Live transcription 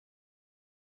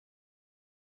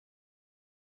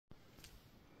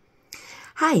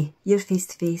Hi, you're face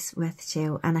to face with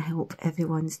Shell, and I hope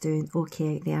everyone's doing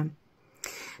okay out there.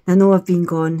 Now, I know I've been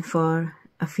gone for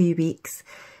a few weeks,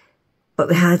 but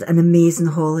we had an amazing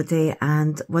holiday,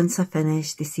 and once I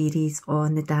finish the series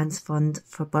on the Dance Fund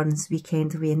for Burns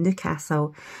weekend away in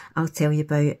Newcastle, I'll tell you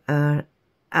about our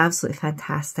absolutely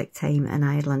fantastic time in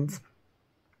Ireland.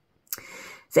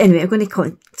 So anyway, I'm going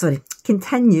to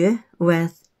continue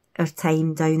with our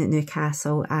time down at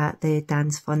Newcastle at the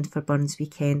Dance Fund for Burns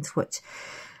weekend, which,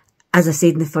 as I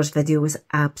said in the first video, was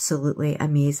absolutely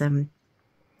amazing.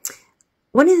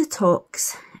 One of the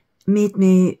talks made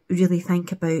me really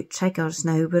think about triggers.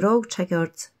 Now, we're all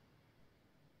triggered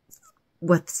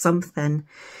with something.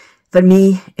 For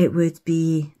me, it would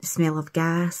be the smell of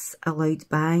gas, a loud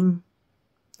bang.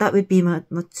 That would be my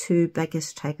two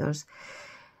biggest triggers.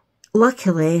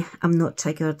 Luckily, I'm not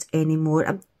triggered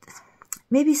anymore.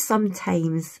 Maybe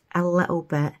sometimes a little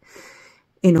bit,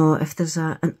 you know, if there's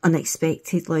an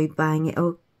unexpected loud bang,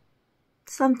 it'll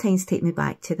sometimes take me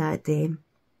back to that day.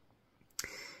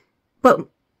 But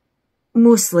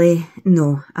mostly,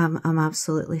 no, I'm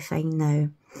absolutely fine now.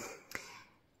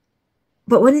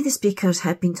 But one of the speakers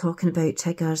had been talking about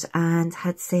triggers and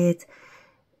had said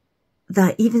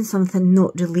that even something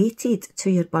not related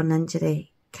to your burn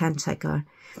injury can trigger.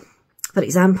 For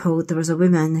example, there was a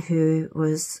woman who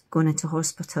was going into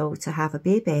hospital to have a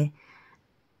baby,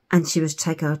 and she was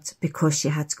triggered because she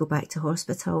had to go back to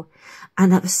hospital.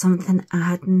 And that was something I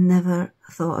had never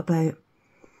thought about.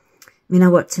 I mean, I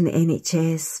worked in the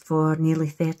NHS for nearly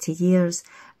 30 years,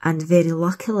 and very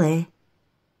luckily,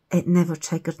 it never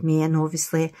triggered me. And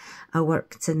obviously, I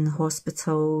worked in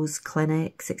hospitals,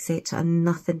 clinics, etc., and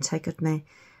nothing triggered me,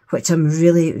 which I'm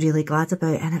really, really glad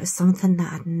about. And it was something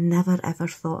that I'd never, ever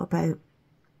thought about.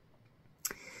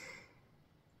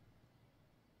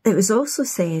 It was also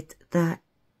said that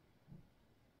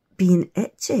being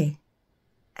itchy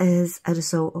is a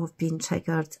result of being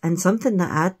triggered, and something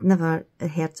that I'd never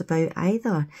heard about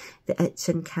either. The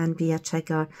itching can be a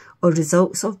trigger or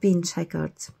results of being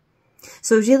triggered.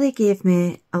 So it really gave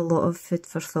me a lot of food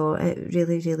for thought. It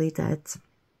really, really did.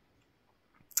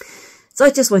 So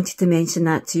I just wanted to mention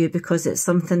that to you because it's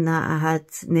something that I had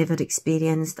never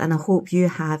experienced, and I hope you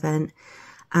haven't.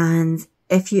 And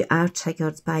if you are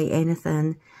triggered by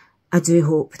anything, I do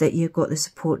hope that you've got the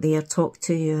support there. Talk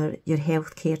to your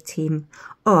healthcare team,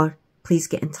 or please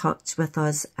get in touch with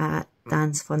us at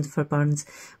Dance Fund for Burns.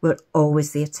 We're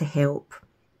always there to help.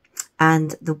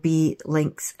 And there'll be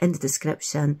links in the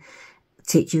description,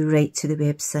 take you right to the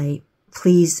website.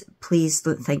 Please, please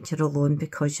don't think you're alone,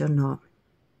 because you're not.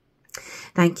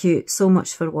 Thank you so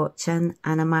much for watching,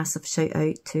 and a massive shout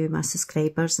out to my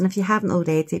subscribers. And if you haven't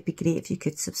already, it'd be great if you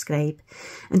could subscribe.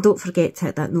 And don't forget to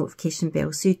hit that notification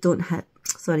bell so you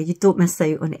don't miss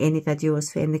out on any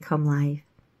videos when they come live.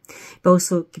 But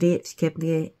also great if you give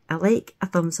me a like, a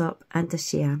thumbs up and a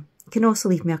share. You can also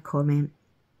leave me a comment.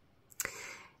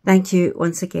 Thank you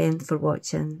once again for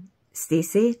watching. Stay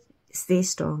safe, stay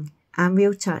strong, and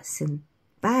we'll chat soon.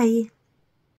 Bye.